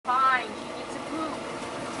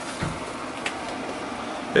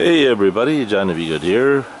Hey everybody, Johnny B. Good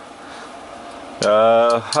here.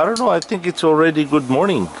 I don't know, I think it's already good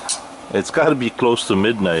morning. It's got to be close to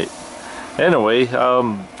midnight. Anyway,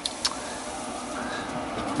 I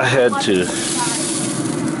had to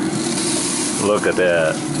look at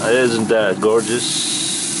that. Isn't that gorgeous?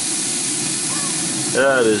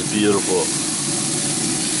 That is beautiful.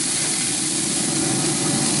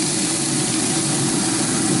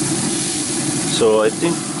 So I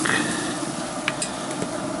think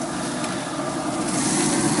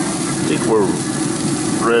we're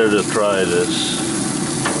ready to try this.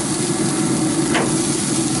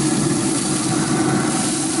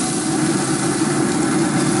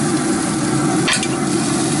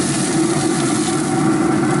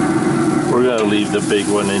 We're gonna leave the big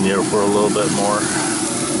one in here for a little bit more.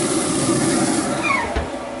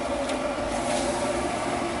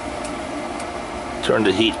 Turn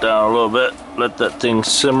the heat down a little bit. Let that thing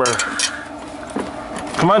simmer.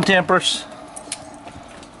 Come on, Tampers.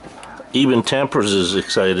 Even Tampers is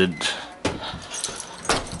excited.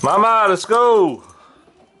 Mama, let's go!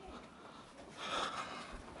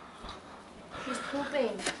 He's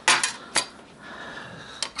pooping.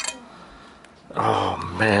 Oh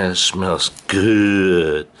man, it smells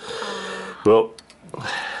good. Well,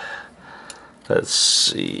 let's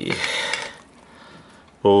see.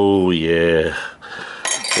 Oh yeah.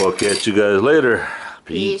 We'll catch you guys later.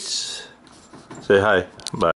 Peace. Say hi. Bye.